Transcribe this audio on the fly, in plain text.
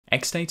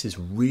XState is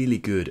really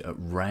good at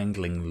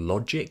wrangling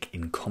logic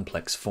in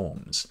complex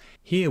forms.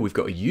 Here we've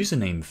got a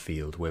username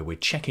field where we're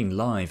checking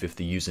live if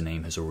the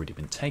username has already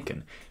been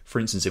taken. For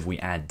instance, if we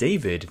add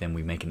David, then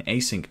we make an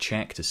async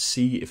check to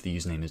see if the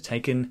username is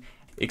taken,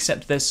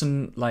 except there's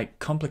some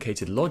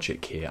complicated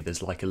logic here.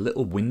 There's like a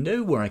little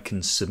window where I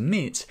can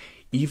submit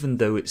even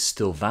though it's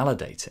still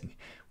validating,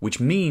 which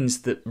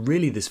means that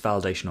really this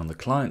validation on the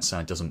client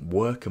side doesn't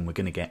work and we're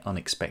going to get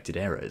unexpected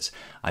errors.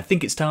 I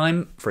think it's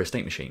time for a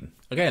state machine.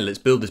 Okay, let's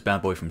build this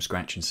bad boy from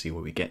scratch and see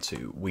where we get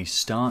to. We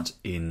start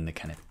in the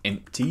kind of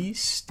empty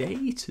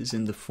state, as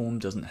in the form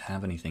doesn't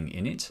have anything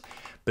in it.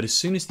 But as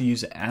soon as the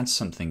user adds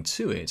something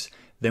to it,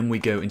 then we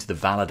go into the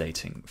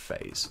validating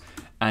phase.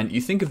 And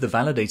you think of the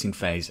validating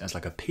phase as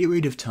like a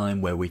period of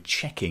time where we're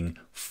checking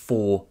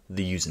for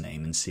the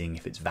username and seeing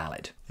if it's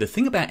valid. The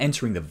thing about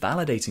entering the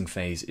validating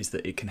phase is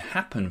that it can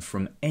happen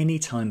from any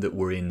time that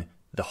we're in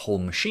the whole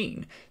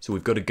machine. So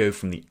we've got to go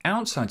from the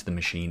outside of the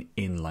machine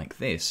in like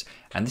this.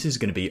 And this is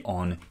going to be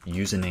on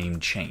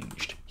username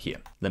changed here.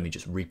 Let me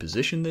just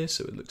reposition this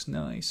so it looks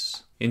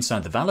nice.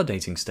 Inside the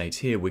validating state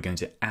here, we're going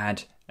to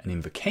add an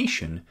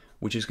invocation,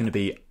 which is going to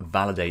be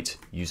validate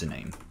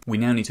username. We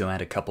now need to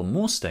add a couple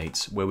more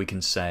states where we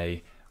can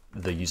say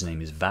the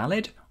username is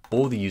valid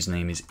or the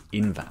username is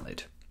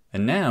invalid.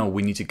 And now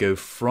we need to go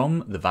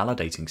from the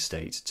validating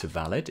state to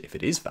valid if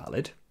it is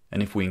valid.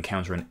 And if we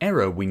encounter an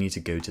error, we need to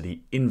go to the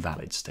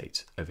invalid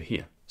state over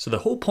here. So the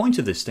whole point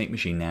of this state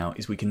machine now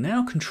is we can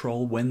now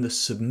control when the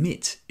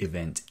submit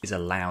event is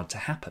allowed to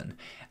happen.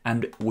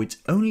 And it's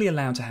only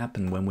allowed to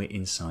happen when we're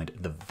inside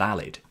the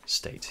valid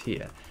state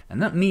here. And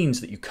that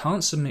means that you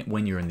can't submit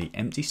when you're in the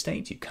empty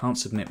state, you can't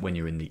submit when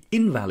you're in the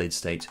invalid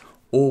state,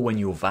 or when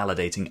you're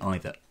validating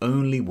either,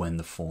 only when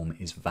the form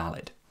is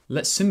valid.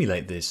 Let's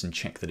simulate this and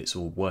check that it's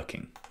all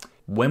working.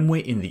 When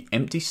we're in the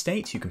empty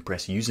state, you can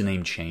press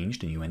username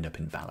changed and you end up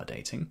in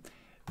validating.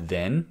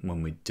 Then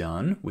when we're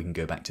done, we can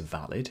go back to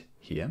valid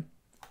here,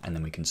 and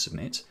then we can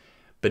submit.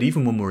 But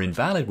even when we're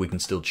invalid, we can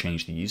still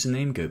change the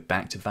username, go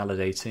back to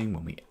validating.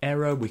 When we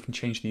error, we can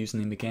change the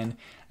username again.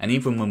 And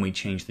even when we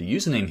change the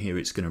username here,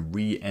 it's going to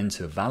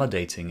re-enter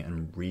validating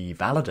and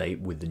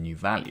revalidate with the new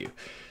value.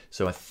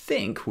 So I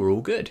think we're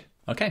all good.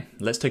 Okay,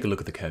 let's take a look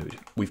at the code.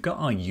 We've got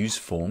our use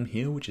form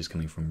here, which is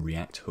coming from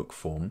React hook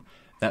form.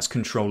 That's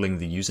controlling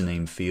the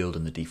username field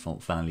and the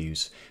default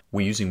values.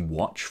 We're using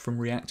watch from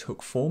React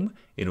hook form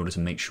in order to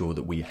make sure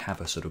that we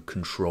have a sort of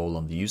control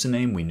on the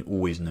username. We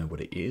always know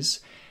what it is.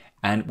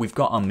 And we've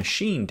got our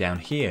machine down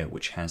here,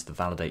 which has the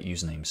validate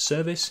username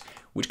service,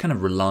 which kind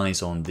of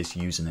relies on this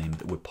username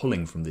that we're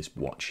pulling from this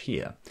watch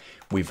here.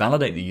 We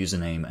validate the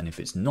username, and if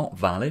it's not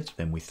valid,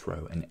 then we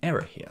throw an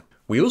error here.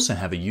 We also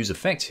have a use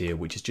effect here,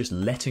 which is just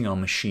letting our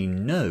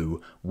machine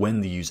know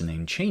when the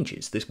username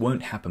changes. This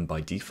won't happen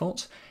by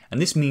default, and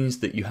this means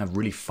that you have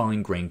really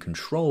fine-grained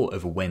control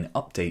over when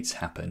updates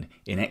happen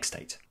in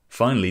XState.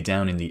 Finally,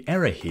 down in the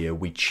error here,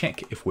 we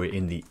check if we're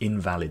in the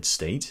invalid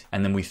state,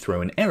 and then we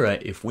throw an error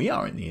if we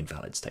are in the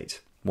invalid state.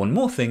 One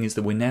more thing is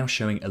that we're now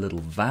showing a little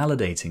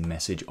validating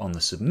message on the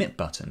submit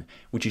button,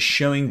 which is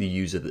showing the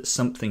user that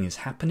something is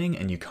happening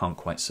and you can't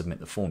quite submit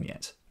the form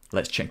yet.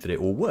 Let's check that it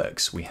all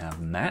works. We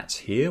have Matt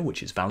here,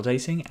 which is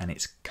validating, and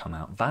it's come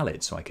out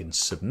valid, so I can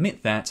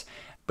submit that.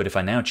 But if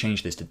I now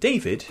change this to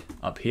David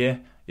up here,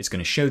 it's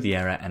going to show the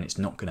error and it's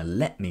not going to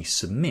let me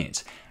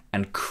submit.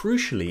 And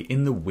crucially,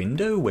 in the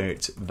window where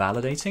it's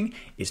validating,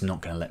 it's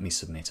not going to let me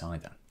submit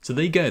either. So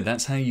there you go.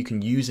 That's how you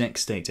can use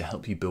XState to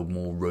help you build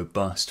more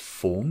robust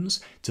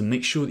forms to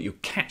make sure that you're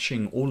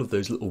catching all of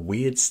those little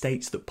weird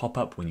states that pop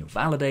up when you're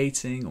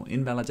validating or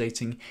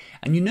invalidating.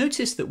 And you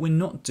notice that we're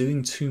not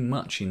doing too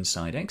much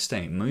inside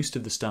XState. Most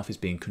of the stuff is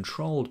being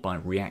controlled by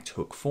React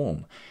hook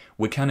form.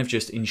 We're kind of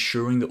just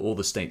ensuring that all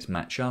the states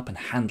match up and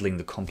handling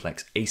the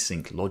complex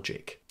async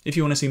logic. If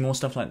you want to see more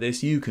stuff like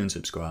this, you can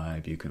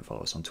subscribe, you can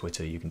follow us on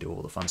Twitter, you can do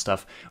all the fun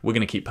stuff. We're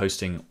going to keep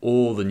posting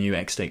all the new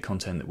XState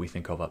content that we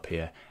think of up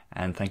here.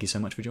 And thank you so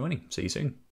much for joining. See you soon.